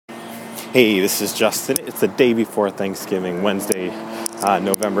Hey, this is Justin. It's the day before Thanksgiving, Wednesday,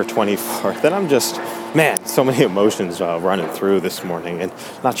 November 24th. And I'm just, so many emotions running through this morning. And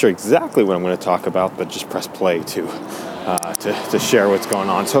not sure exactly what I'm going to talk about, but just press play to share what's going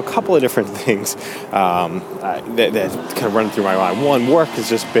on. So a couple of different things that kind of run through my mind. One, work has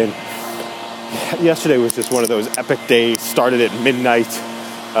just been, yesterday was just one of those epic days. Started at midnight,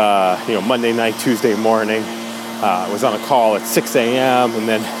 Monday night, Tuesday morning. I was on a call at 6 a.m. and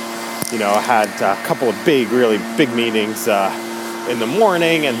then I had a couple of really big meetings in the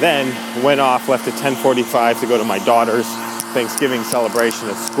morning, and then left at 10:45 to go to my daughter's Thanksgiving celebration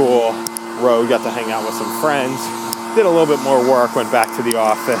at school. Got to hang out with some friends, did a little bit more work, went back to the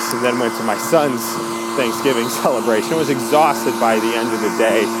office, and then went to my son's Thanksgiving celebration. I was exhausted by the end of the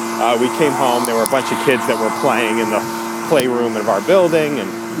day. We came home, there were a bunch of kids that were playing in the playroom of our building, and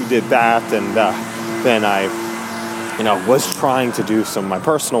we did that, and then I was trying to do some of my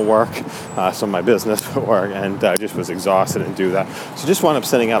personal work, some of my business work, and just was exhausted and do that. So just wound up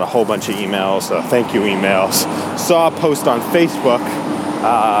sending out a whole bunch of emails, thank you emails. Saw a post on Facebook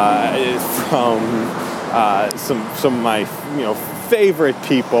from some of my favorite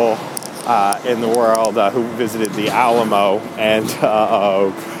people in the world who visited the Alamo and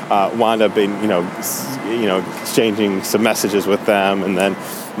wound up exchanging some messages with them, and then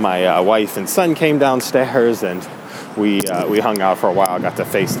my wife and son came downstairs and we hung out for a while, got to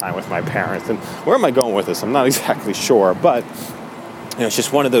FaceTime with my parents. And where am I going with this? I'm not exactly sure, but it's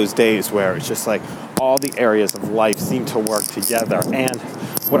just one of those days where it's just like all the areas of life seem to work together. And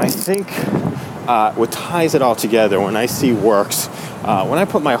what I think what ties it all together when I see works, when I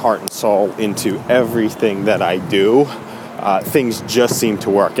put my heart and soul into everything that I do, things just seem to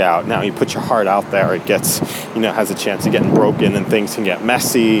work out. Now, you put your heart out there, it gets, has a chance of getting broken, and things can get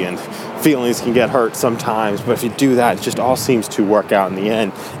messy, and feelings can get hurt sometimes. But if you do that, it just all seems to work out in the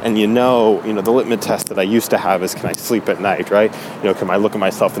end. And the litmus test that I used to have is, can I sleep at night, right? Can I look at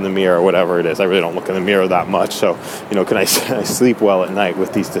myself in the mirror or whatever it is? I really don't look in the mirror that much. So, can I sleep well at night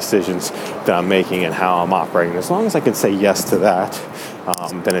with these decisions that I'm making and how I'm operating? As long as I can say yes to that,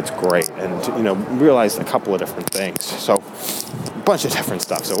 then it's great. And, realized a couple of different things. So a bunch of different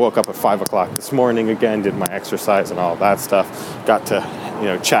stuff. So I woke up at 5 o'clock this morning again, did my exercise and all that stuff. Got to,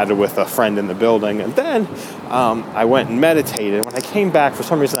 chatted with a friend in the building. And then I went and meditated. When I came back, for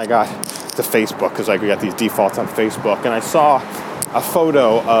some reason I got to Facebook, because we got these defaults on Facebook. And I saw a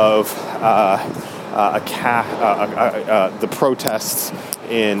photo of the protests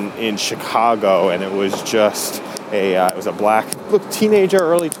in Chicago. And it was just it was a black teenager,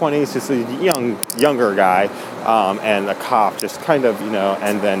 early 20s, just a younger guy, and a cop just kind of,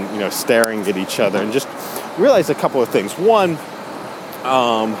 and then, staring at each other, and just realized a couple of things. One,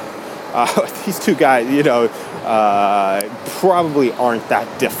 these two guys, probably aren't that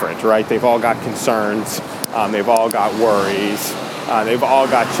different, right? They've all got concerns, they've all got worries, they've all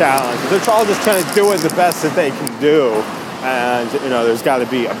got challenges. They're all just kind of doing the best that they can do, and, there's got to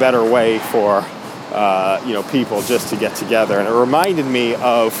be a better way for people just to get together. And it reminded me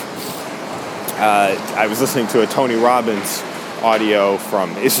of, I was listening to a Tony Robbins audio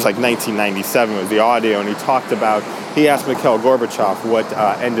from, this was like 1997, was the audio, and he asked Mikhail Gorbachev what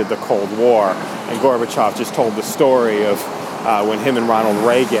ended the Cold War, and Gorbachev just told the story of when him and Ronald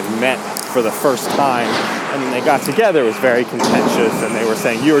Reagan met for the first time, and then they got together. It was very contentious, and they were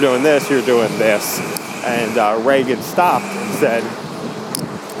saying, you were doing this, you're doing this, and Reagan stopped and said,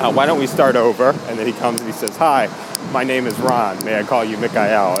 why don't we start over? And then he comes and he says, hi, my name is Ron. May I call you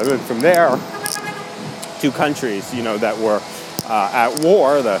Mikhail? And then from there, two countries, that were at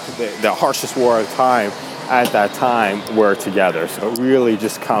war, the harshest war of time at that time, were together. So it really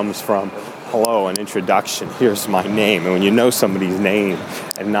just comes from, hello, an introduction. Here's my name. And when you know somebody's name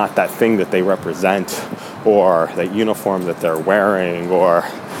and not that thing that they represent, or that uniform that they're wearing, or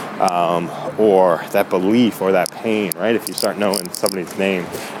that belief or that pain, right? If you start knowing somebody's name,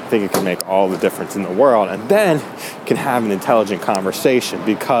 I think it can make all the difference in the world, and then can have an intelligent conversation,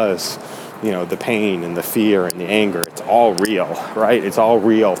 because the pain and the fear and the anger, it's all real, right? It's all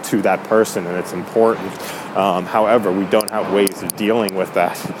real to that person, and it's important. However, we don't have ways of dealing with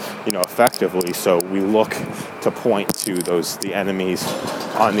that, effectively. So we look to point to the enemies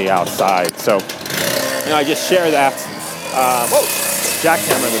on the outside. So, I just share that.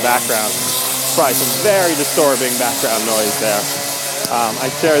 Jackhammer in the background. Probably some very disturbing background noise there. I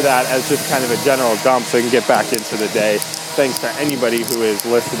share that as just kind of a general dump so I can get back into the day. Thanks to anybody who is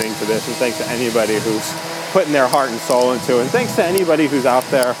listening to this, and thanks to anybody who's putting their heart and soul into it, and thanks to anybody who's out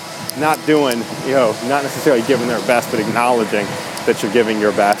there not doing, not necessarily giving their best, but acknowledging that you're giving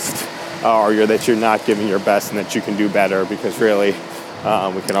your best, or that you're not giving your best and that you can do better, because really,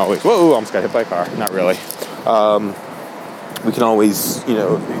 We can always, whoa, almost got hit by a car. Not really. We can always,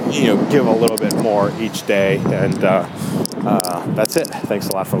 give a little bit more each day. And that's it. Thanks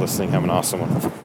a lot for listening. Have an awesome one.